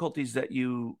difficulties that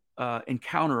you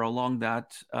encounter along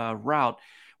that route.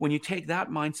 When you take that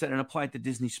mindset and apply it to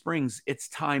Disney Springs, it's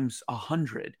times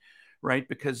 100, right?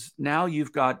 Because now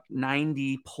you've got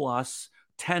 90 plus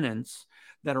tenants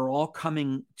that are all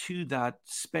coming to that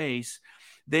space.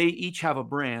 They each have a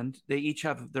brand. They each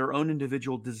have their own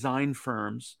individual design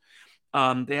firms.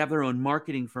 They have their own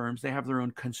marketing firms. They have their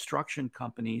own construction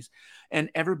companies.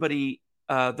 And everybody,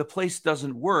 the place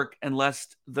doesn't work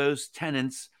unless those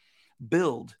tenants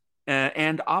build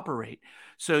and operate.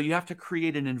 So you have to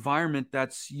create an environment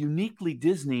that's uniquely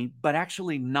Disney, but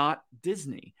actually not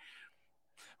Disney,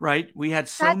 right? We had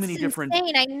so That's many different.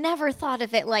 insane. I never thought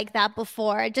of it like that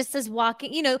before. Just as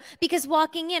walking, because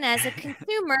walking in as a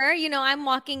consumer, I'm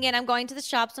walking in, I'm going to the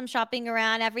shops, I'm shopping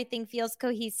around, everything feels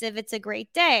cohesive. It's a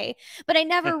great day. But I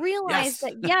never realized Yes.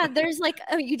 that, yeah, there's like,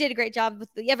 oh, you did a great job with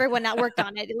everyone that worked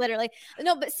on it, literally.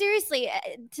 No, but seriously,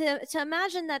 to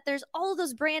imagine that there's all of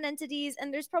those brand entities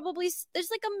and there's like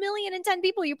 1,010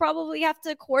 people you probably have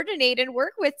to coordinate and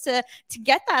work with to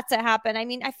get that to happen. I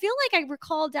mean, I feel like I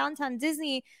recall Downtown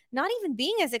Disney not even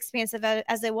being as expansive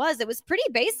as it was. It was pretty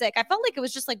basic. I felt like it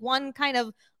was just like one kind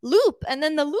of loop, and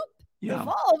then the loop Yeah.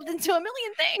 evolved into a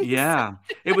million things. Yeah.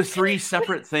 It was three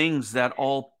separate things that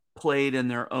all played in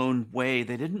their own way.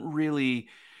 They didn't really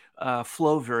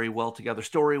flow very well together,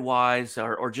 story wise,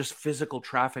 or just physical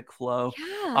traffic flow.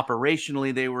 Yeah.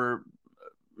 Operationally, they were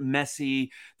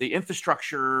messy. The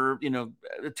infrastructure,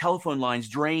 the telephone lines,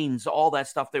 drains, all that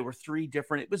stuff. They were three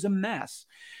different. It was a mess.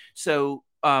 So,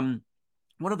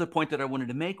 one other point that I wanted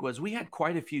to make was we had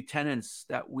quite a few tenants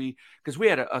because we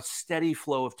had a steady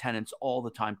flow of tenants all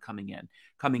the time coming in.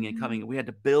 We had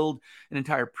to build an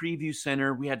entire preview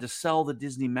center. We had to sell the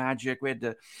Disney Magic. We had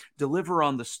to deliver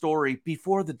on the story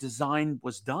before the design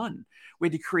was done. We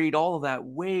had to create all of that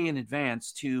way in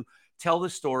advance to tell the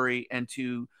story and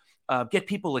to get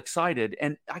people excited.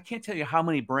 And I can't tell you how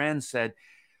many brands said,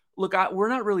 look, we're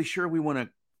not really sure we want to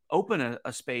open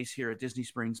a space here at Disney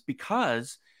Springs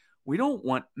because we don't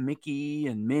want Mickey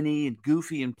and Minnie and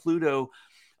Goofy and Pluto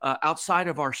outside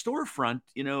of our storefront,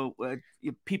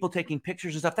 people taking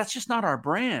pictures and stuff. That's just not our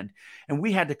brand. And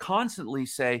we had to constantly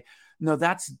say, no,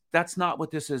 that's not what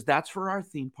this is. That's for our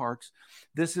theme parks.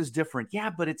 This is different.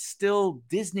 Yeah, but it's still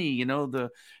Disney,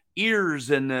 the ears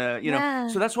and, Yeah.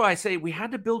 So that's why I say we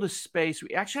had to build a space.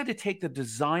 We actually had to take the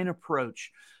design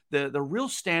approach, the real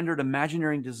standard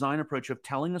Imagineering design approach of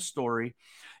telling a story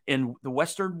in the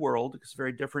Western world. It's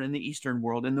very different in the Eastern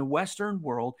world. In the Western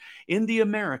world, in the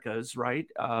Americas, right?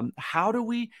 How do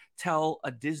we tell a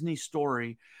Disney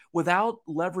story without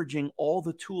leveraging all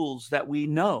the tools that we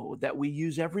know that we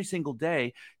use every single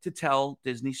day to tell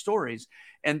Disney stories?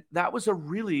 And that was a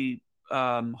really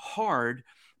hard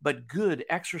but good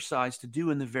exercise to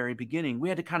do in the very beginning. We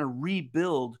had to kind of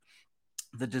rebuild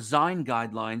the design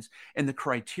guidelines and the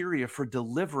criteria for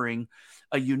delivering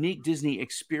a unique Disney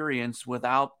experience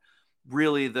without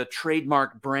really the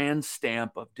trademark brand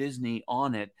stamp of Disney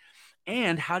on it.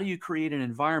 And how do you create an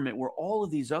environment where all of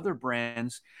these other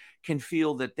brands can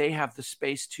feel that they have the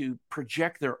space to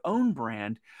project their own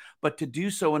brand, but to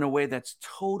do so in a way that's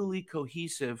totally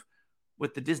cohesive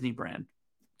with the Disney brand?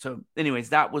 So anyways,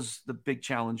 that was the big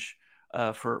challenge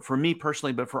for me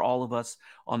personally, but for all of us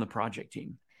on the project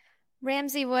team.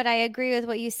 Ramsey Wood, I agree with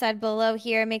what you said below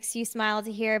here. It makes you smile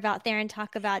to hear about Theron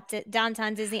talk about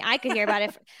Downtown Disney. I could hear about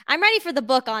it. I'm ready for the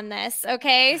book on this.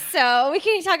 Okay. So we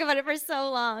can talk about it for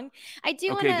so long. I do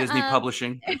want to. Disney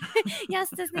Publishing. Yes,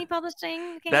 Disney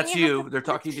Publishing. Okay. That's you. They're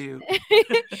talking to you.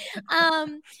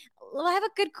 Well, I have a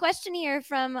good question here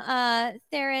from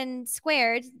Theron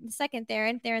Squared, the second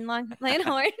Theron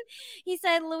Langhorn. He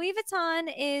said, Louis Vuitton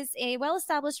is a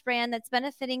well-established brand that's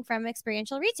benefiting from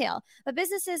experiential retail, but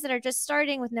businesses that are just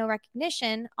starting with no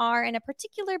recognition are in a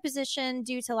particular position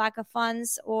due to lack of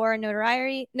funds or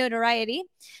notoriety.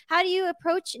 How do you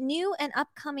approach new and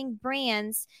upcoming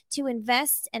brands to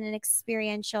invest in an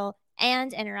experiential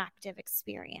and interactive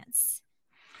experience?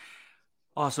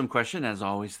 Awesome question, as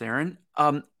always, Theron.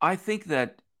 I think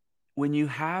that when you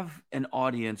have an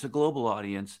audience, a global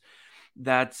audience,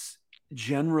 that's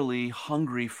generally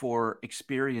hungry for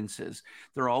experiences,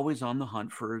 they're always on the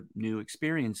hunt for new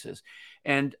experiences.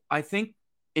 And I think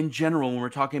in general, when we're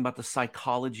talking about the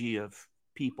psychology of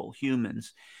people,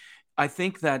 humans, I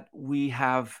think that we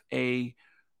have a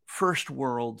first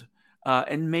world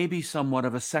and maybe somewhat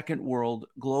of a second world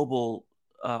global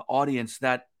audience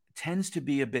that tends to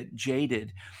be a bit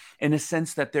jaded in a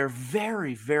sense that they're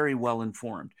very, very well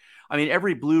informed. I mean,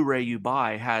 every Blu-ray you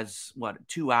buy has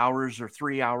 2 hours or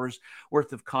 3 hours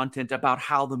worth of content about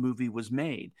how the movie was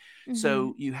made. Mm-hmm.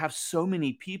 So you have so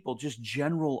many people, just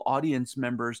general audience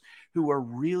members, who are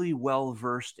really well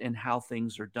versed in how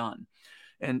things are done.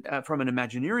 And from an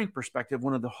Imagineering perspective,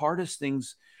 one of the hardest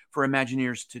things for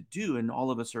Imagineers to do, and all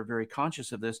of us are very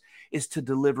conscious of this, is to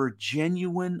deliver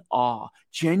genuine awe,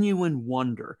 genuine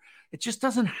wonder. It just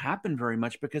doesn't happen very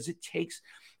much because it takes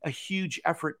a huge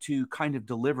effort to kind of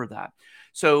deliver that.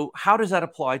 So how does that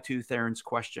apply to Theron's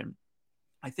question?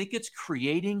 I think it's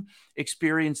creating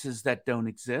experiences that don't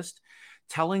exist,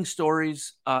 telling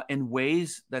stories in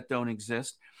ways that don't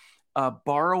exist,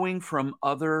 borrowing from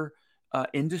other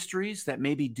industries that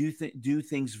maybe do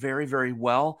things very, very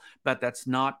well, but that's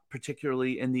not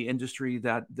particularly in the industry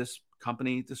that this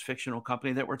company, this fictional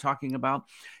company that we're talking about,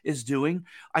 is doing.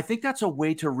 I think that's a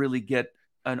way to really get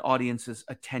an audience's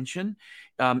attention.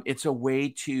 It's a way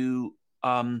to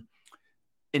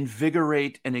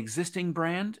invigorate an existing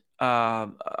brand.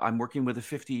 I'm working with a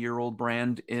 50-year-old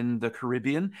brand in the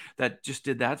Caribbean that just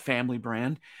did that, family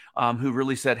brand, who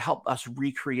really said, help us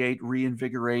recreate,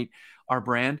 reinvigorate our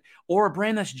brand, or a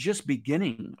brand that's just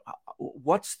beginning.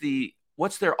 What's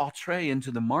their entree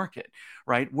into the market,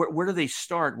 right? Where do they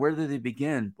start? Where do they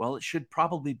begin? Well, it should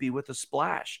probably be with a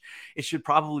splash. It should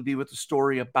probably be with a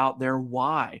story about their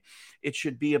why. It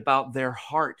should be about their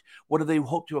heart. What do they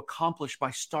hope to accomplish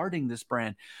by starting this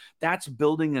brand? That's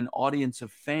building an audience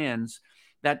of fans.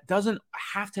 That doesn't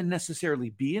have to necessarily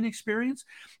be an experience,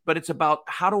 but it's about,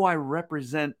 how do I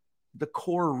represent the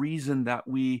core reason that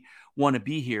we want to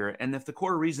be here? And if the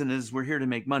core reason is we're here to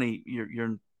make money,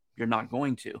 you're not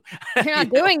going to. You're not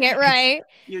doing it right.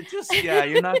 You're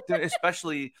not,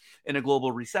 especially in a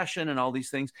global recession and all these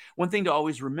things. One thing to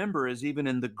always remember is, even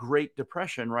in the Great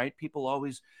Depression, right? People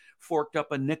always forked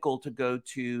up a nickel to go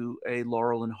to a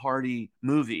Laurel and Hardy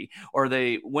movie, or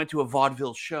they went to a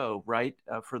vaudeville show, right?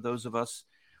 For those of us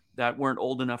that weren't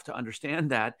old enough to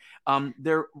understand that,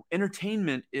 their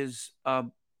entertainment is,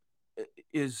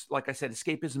 like I said,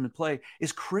 escapism and play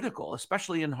is critical,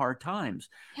 especially in hard times.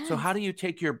 Yes. So how do you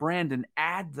take your brand and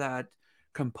add that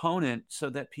component so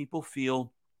that people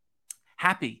feel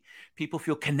happy, people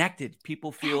feel connected,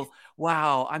 people feel,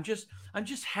 wow, I'm just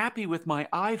happy with my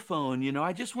iPhone. You know,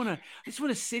 I just want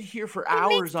to sit here for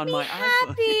hours on my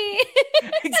iPhone.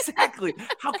 Exactly.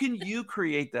 How can you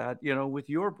create that,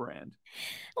 with your brand?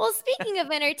 Well, speaking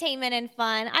of entertainment and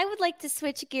fun, I would like to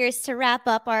switch gears to wrap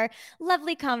up our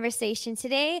lovely conversation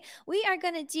today. We are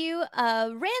going to do a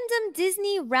random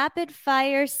Disney rapid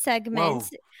fire segment.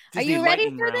 Whoa, are you ready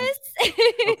for round. This?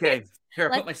 Okay. Here,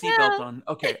 I put my seatbelt on.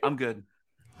 Okay, I'm good.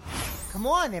 Come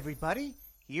on, everybody.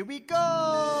 Here we go.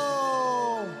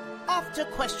 Off to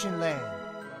Question Land.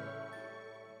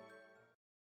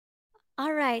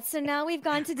 All right, so now we've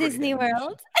gone to Disney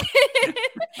World.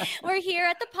 We're here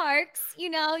at the parks.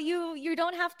 You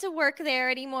don't have to work there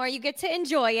anymore. You get to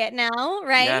enjoy it now,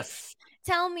 right? Yes.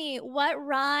 Tell me, what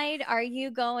ride are you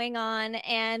going on,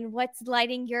 and what's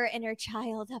lighting your inner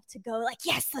child up to go like,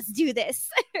 yes, let's do this?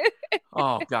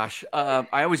 Oh, gosh. I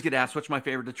always get asked what's my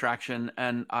favorite attraction.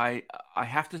 And I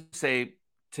have to say,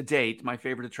 to date, my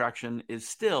favorite attraction is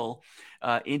still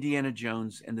Indiana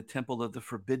Jones and the Temple of the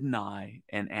Forbidden Eye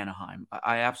in Anaheim.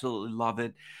 I absolutely love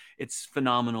it. It's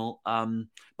phenomenal.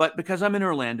 But because I'm in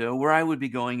Orlando, where I would be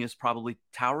going is probably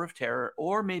Tower of Terror,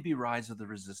 or maybe Rise of the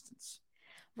Resistance.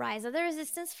 Rise of the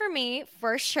Resistance for me,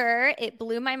 for sure. It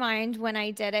blew my mind when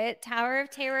I did it. Tower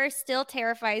of Terror still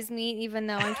terrifies me, even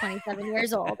though I'm 27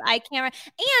 years old. I can't.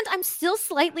 And I'm still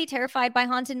slightly terrified by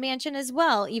Haunted Mansion as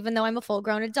well, even though I'm a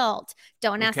full-grown adult.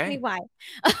 Don't ask me why.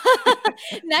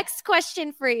 Next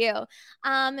question for you.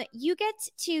 You get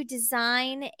to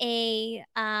design a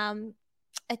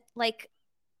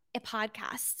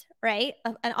podcast, right?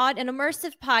 An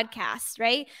immersive podcast,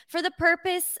 right? For the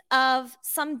purpose of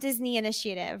some Disney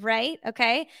initiative, right?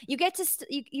 Okay. You get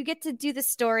to do the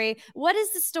story. What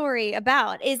is the story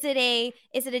about? Is it a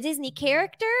Disney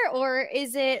character, or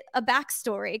is it a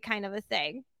backstory kind of a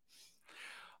thing?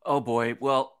 Oh boy.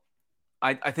 Well,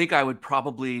 I think I would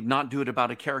probably not do it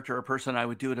about a character or person. I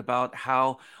would do it about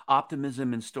how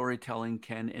optimism and storytelling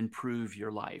can improve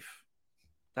your life.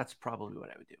 That's probably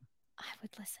what I would do. I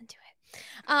would listen to it.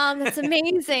 That's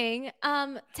amazing.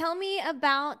 Tell me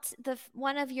about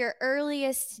one of your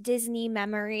earliest Disney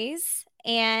memories.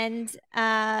 And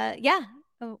well,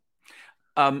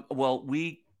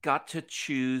 we got to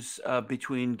choose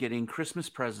between getting Christmas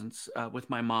presents with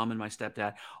my mom and my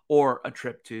stepdad, or a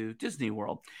trip to Disney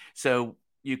World. So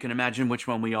you can imagine which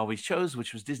one we always chose,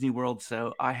 which was Disney World.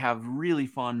 So I have really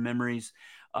fond memories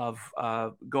of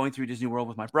going through Disney World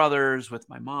with my brothers, with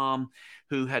my mom,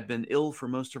 who had been ill for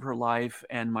most of her life,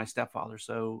 and my stepfather.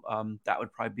 So that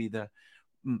would probably be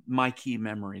my key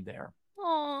memory there.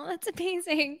 Oh, that's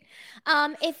amazing.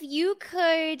 If you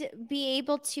could be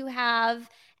able to have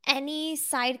any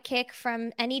sidekick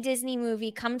from any Disney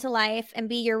movie come to life and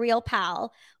be your real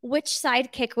pal, which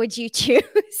sidekick would you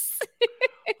choose?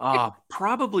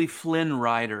 Probably Flynn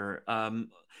Rider.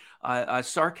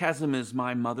 Sarcasm is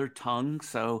my mother tongue,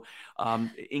 so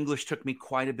English took me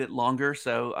quite a bit longer.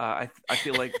 So I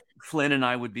feel like Flynn and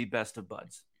I would be best of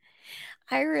buds.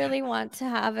 I really want to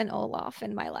have an Olaf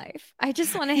in my life. I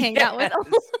just want to hang out with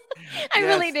Olaf. I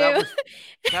really do.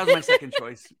 That was my second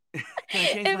choice. Can I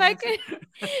change If my I answer? could,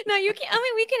 no, you can't. I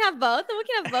mean, we can have both. We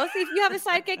can have both. If you have a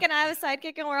sidekick and I have a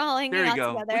sidekick, and we're all hanging There you out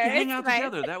go. together, We can hang it's out nice.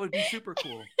 together. That would be super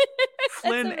cool. That's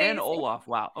Flynn and amazing. Olaf.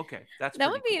 Wow. Okay, that's That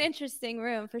pretty would be an cool. interesting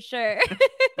room for sure.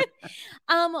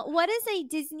 What is a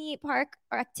Disney park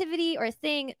or activity or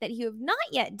thing that you have not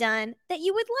yet done that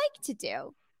you would like to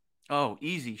do? Oh,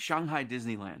 easy. Shanghai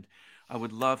Disneyland. I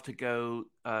would love to go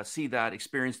see that,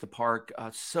 experience the park.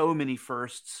 So many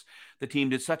firsts. The team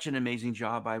did such an amazing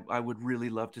job. I would really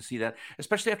love to see that,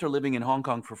 especially after living in Hong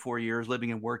Kong for 4 years,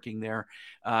 living and working there,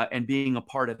 and being a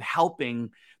part of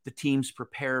helping the teams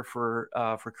prepare for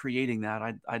creating that.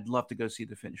 I'd love to go see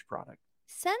the finished product.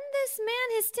 Send this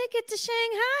man his ticket to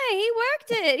Shanghai. He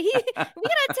worked it. We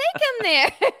gotta take him there.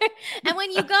 And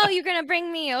when you go, you're gonna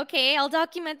bring me, okay? I'll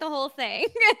document the whole thing.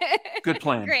 Good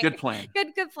plan. Great. Good plan.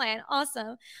 Good plan.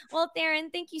 Awesome. Well, Theron,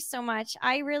 thank you so much.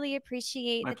 I really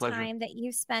appreciate My the pleasure. time that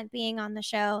you've spent being on the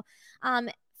show.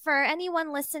 For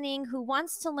anyone listening who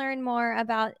wants to learn more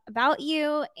about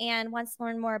you and wants to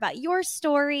learn more about your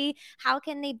story, how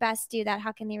can they best do that?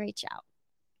 How can they reach out?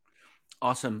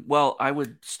 Awesome. Well, I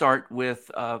would start with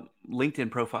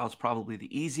LinkedIn profiles, probably the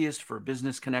easiest for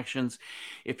business connections.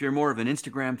 If you're more of an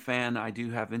Instagram fan, I do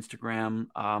have Instagram.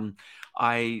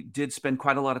 I did spend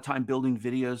quite a lot of time building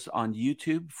videos on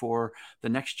YouTube for the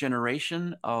next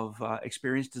generation of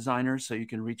experienced designers, so you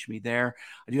can reach me there.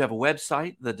 I do have a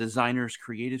website,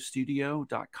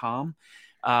 thedesignerscreativestudio.com,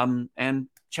 and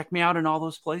check me out in all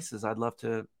those places. I'd love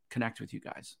to connect with you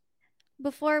guys.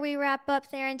 Before we wrap up,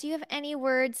 Theron, do you have any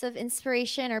words of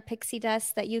inspiration or pixie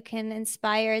dust that you can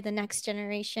inspire the next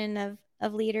generation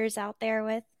of leaders out there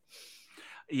with?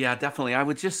 Yeah, definitely. I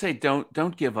would just say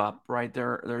don't give up, right?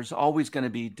 There's always going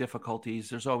to be difficulties.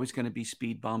 There's always going to be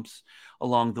speed bumps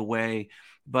along the way.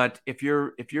 But if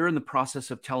you're in the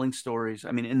process of telling stories,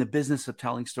 I mean, in the business of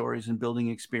telling stories and building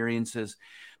experiences,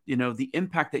 the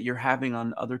impact that you're having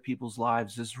on other people's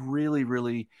lives is really,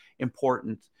 really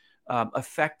important.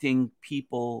 Affecting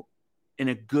people in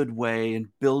a good way and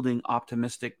building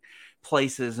optimistic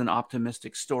places and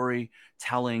optimistic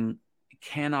storytelling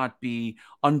cannot be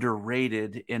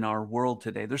underrated in our world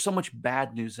today. There's so much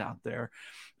bad news out there.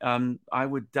 I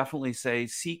would definitely say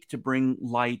seek to bring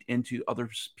light into other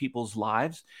people's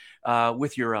lives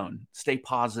with your own. Stay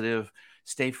positive,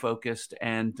 stay focused,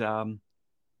 and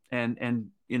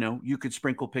you could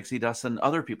sprinkle pixie dust in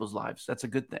other people's lives. That's a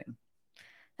good thing.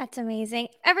 That's amazing.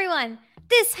 Everyone,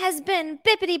 this has been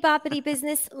Bippity Boppity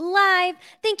Business Live.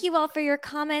 Thank you all for your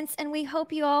comments, and we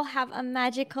hope you all have a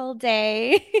magical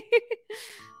day.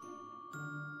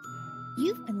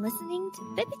 You've been listening to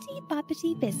Bippity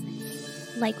Boppity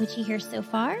Business. Like what you hear so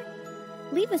far?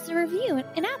 Leave us a review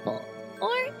in Apple,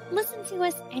 or listen to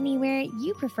us anywhere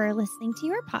you prefer listening to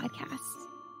your podcast.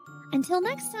 Until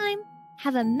next time,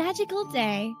 have a magical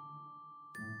day.